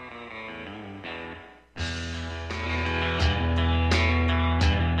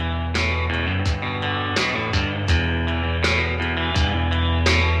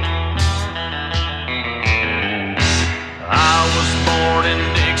 I was born in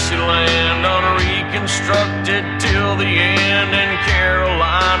Dixieland, unreconstructed till the end in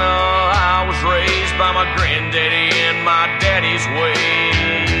Carolina. I was raised by my granddaddy and my daddy's way.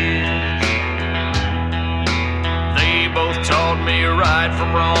 Both taught me right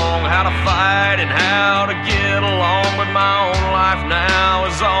from wrong, how to fight and how to get along. But my own life now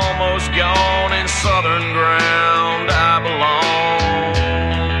is almost gone. In southern ground I belong.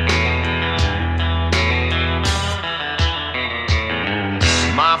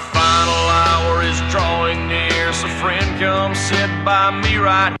 My final hour is drawing near, so friend, come sit by me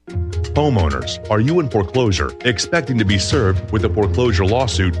right now. Homeowners, are you in foreclosure, expecting to be served with a foreclosure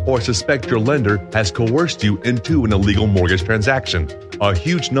lawsuit, or suspect your lender has coerced you into an illegal mortgage transaction? A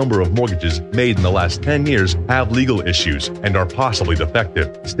huge number of mortgages made in the last 10 years have legal issues and are possibly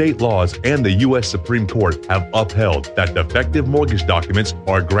defective. State laws and the U.S. Supreme Court have upheld that defective mortgage documents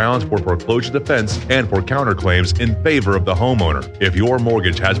are grounds for foreclosure defense and for counterclaims in favor of the homeowner. If your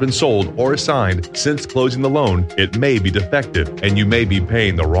mortgage has been sold or assigned since closing the loan, it may be defective and you may be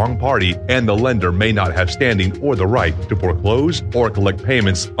paying the wrong party party, and the lender may not have standing or the right to foreclose or collect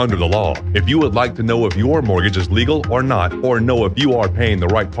payments under the law. If you would like to know if your mortgage is legal or not, or know if you are paying the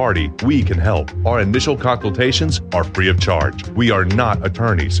right party, we can help. Our initial consultations are free of charge. We are not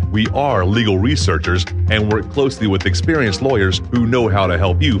attorneys. We are legal researchers and work closely with experienced lawyers who know how to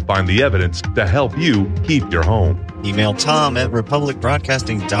help you find the evidence to help you keep your home. Email Tom at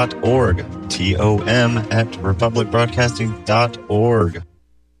republicbroadcasting.org. TOM at republicbroadcasting.org.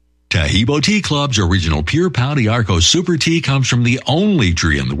 Tahibo Tea Club's original pure Pau d'Arco Super Tea comes from the only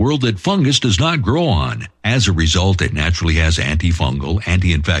tree in the world that fungus does not grow on. As a result, it naturally has antifungal,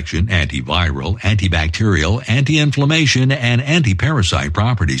 anti-infection, antiviral, antibacterial, anti-inflammation, and anti-parasite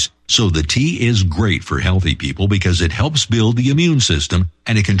properties. So the tea is great for healthy people because it helps build the immune system,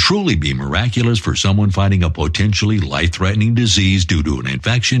 and it can truly be miraculous for someone fighting a potentially life-threatening disease due to an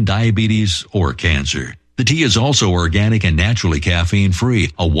infection, diabetes, or cancer. The tea is also organic and naturally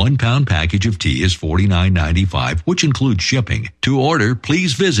caffeine-free. A 1-pound package of tea is $49.95, which includes shipping. To order,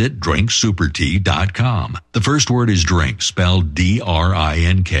 please visit drinksupertea.com. The first word is drink, spelled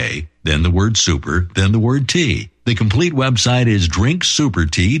D-R-I-N-K, then the word super, then the word tea. The complete website is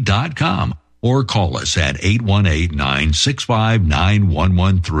drinksupertea.com. Or call us at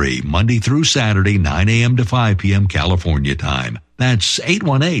 818-965-9113, Monday through Saturday, 9 a.m. to 5 p.m. California time. That's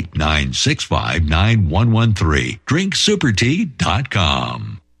 818-965-9113,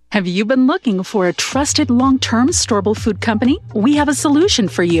 drinksupertea.com. Have you been looking for a trusted long-term storable food company? We have a solution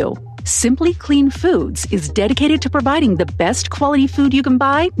for you. Simply Clean Foods is dedicated to providing the best quality food you can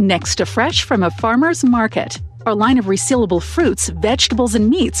buy next to fresh from a farmer's market. Our line of resealable fruits, vegetables, and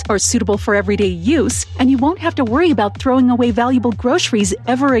meats are suitable for everyday use, and you won't have to worry about throwing away valuable groceries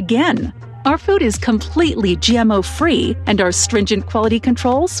ever again. Our food is completely GMO-free, and our stringent quality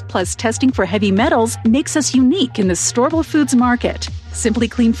controls, plus testing for heavy metals, makes us unique in the storable foods market. Simply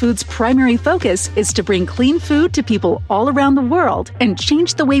Clean Foods' primary focus is to bring clean food to people all around the world and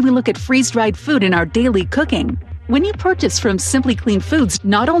change the way we look at freeze-dried food in our daily cooking. When you purchase from Simply Clean Foods,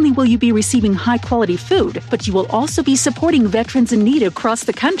 not only will you be receiving high-quality food, but you will also be supporting veterans in need across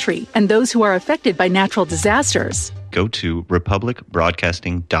the country and those who are affected by natural disasters. Go to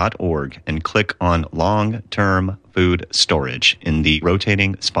republicbroadcasting.org and click on long-term food storage in the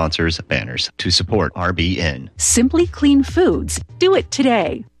rotating sponsors banners to support RBN. Simply Clean Foods. Do it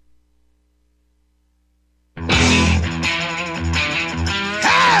today.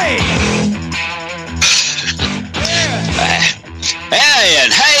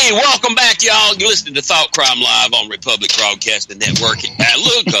 Hey, welcome back, y'all. You're listening to Thought Crime Live on Republic Broadcasting Network.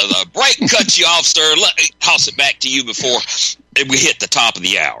 Look, the break cuts you off, sir. Let me toss it back to you before we hit the top of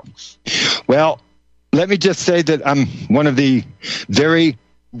the hour. Well, let me just say that I'm one of the very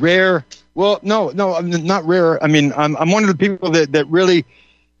rare. Well, no, I'm not rare. I mean, I'm one of the people that really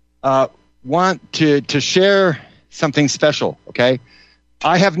want to share something special. Okay,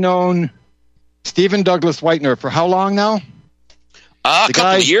 I have known Stephen Douglas Whitener for how long now? A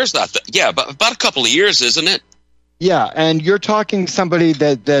couple of years, about a couple of years, isn't it? Yeah, and you're talking somebody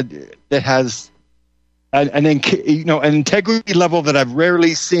that has an integrity level that I've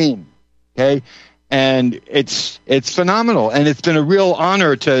rarely seen. Okay, and it's phenomenal, and it's been a real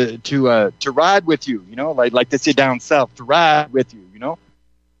honor to ride with you. You know, like to sit down south to ride with you. You know,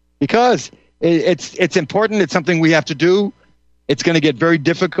 because it's important. It's something we have to do. It's going to get very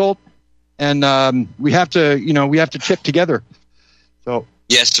difficult, and we have to chip together. So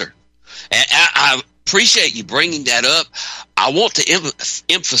yes, sir. And I appreciate you bringing that up. I want to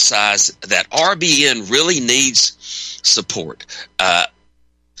emphasize that RBN really needs support.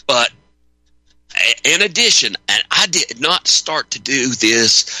 But in addition, and I did not start to do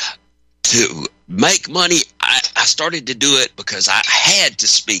this to make money. I started to do it because I had to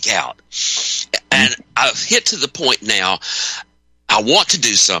speak out. And I've hit to the point now, I want to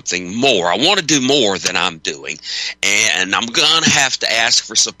do something more. I want to do more than I'm doing, and I'm going to have to ask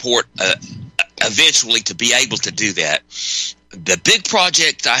for support eventually to be able to do that. The big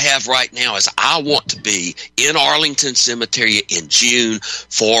project I have right now is I want to be in Arlington Cemetery in June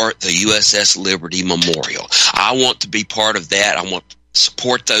for the USS Liberty Memorial. I want to be part of that. I want to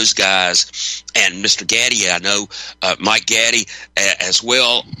support those guys, and Mr. Gaddy, I know Mike Gaddy as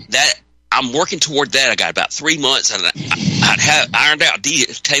well. That I'm working toward that. I got about 3 months, and I have ironed out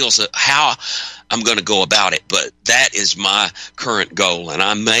details of how I'm going to go about it. But that is my current goal, and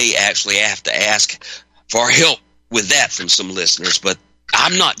I may actually have to ask for help with that from some listeners. But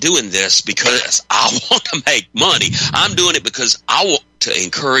I'm not doing this because I want to make money. I'm doing it because I want to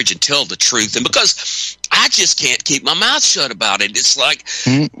encourage and tell the truth, and because I just can't keep my mouth shut about it. It's like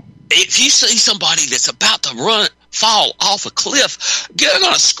if you see somebody that's about to fall off a cliff, you're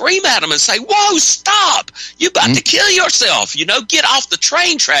going to scream at them and say, whoa, stop. You're about to kill yourself. Get off the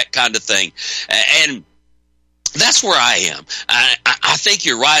train track kind of thing. And that's where I am. I think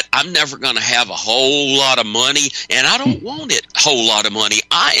you're right. I'm never going to have a whole lot of money, and I don't want it a whole lot of money.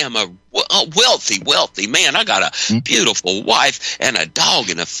 I am a wealthy man. I got a beautiful wife and a dog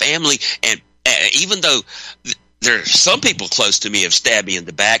and a family, and even though there are some people close to me have stabbed me in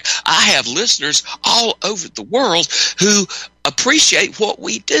the back, I have listeners all over the world who appreciate what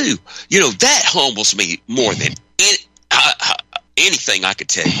we do. That humbles me more than anything I could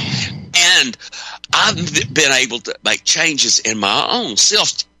tell you. And I've been able to make changes in my own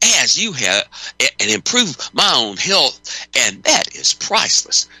self as you have and improve my own health, and that is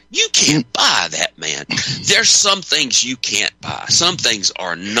priceless. You can't buy that, man. There's some things you can't buy. Some things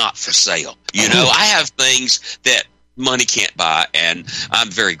are not for sale. I have things that money can't buy, and I'm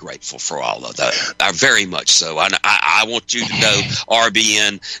very grateful for all of that. Very much so. I want you to know,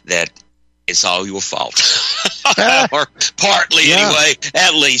 RBN, that it's all your fault. Or partly anyway,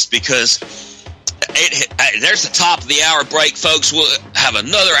 at least, because there's the top of the hour break, folks. We'll have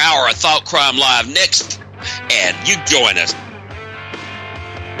another hour of Thought Crime Live next, and you join us.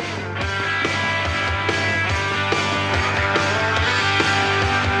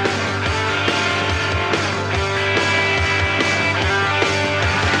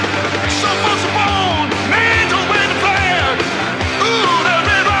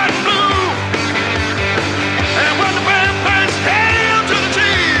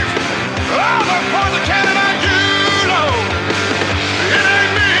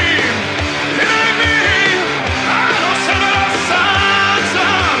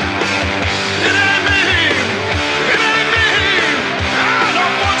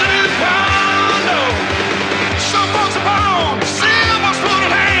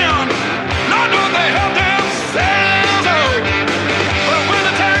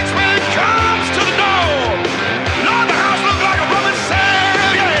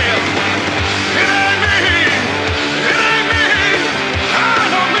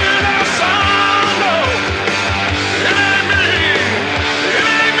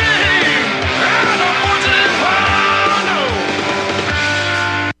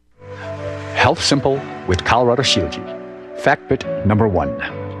 Health Simple with Colorado Shilajit. Fact bit number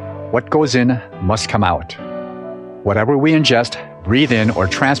 1. What goes in must come out. Whatever we ingest, breathe in, or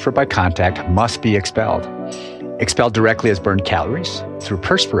transfer by contact must be expelled. Expelled directly as burned calories, through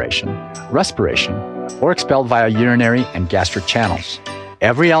perspiration, respiration, or expelled via urinary and gastric channels.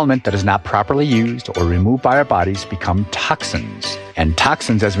 Every element that is not properly used or removed by our bodies become toxins. And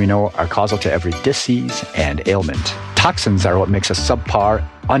toxins, as we know, are causal to every disease and ailment. Toxins are what makes us subpar,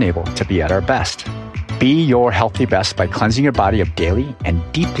 unable to be at our best. Be your healthy best by cleansing your body of daily and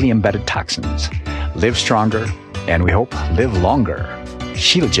deeply embedded toxins. Live stronger, and we hope live longer.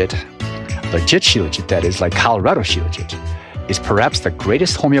 Shilajit, legit Shilajit, that is, like Colorado Shilajit, is perhaps the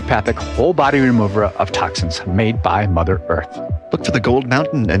greatest homeopathic whole-body remover of toxins made by Mother Earth. Look for the gold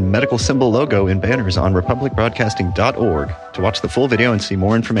mountain and medical symbol logo in banners on republicbroadcasting.org to watch the full video and see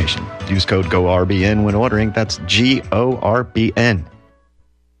more information. Use code GORBN when ordering. That's GORBN.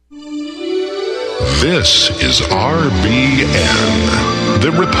 This is RBN,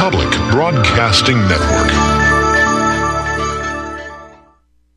 the Republic Broadcasting Network.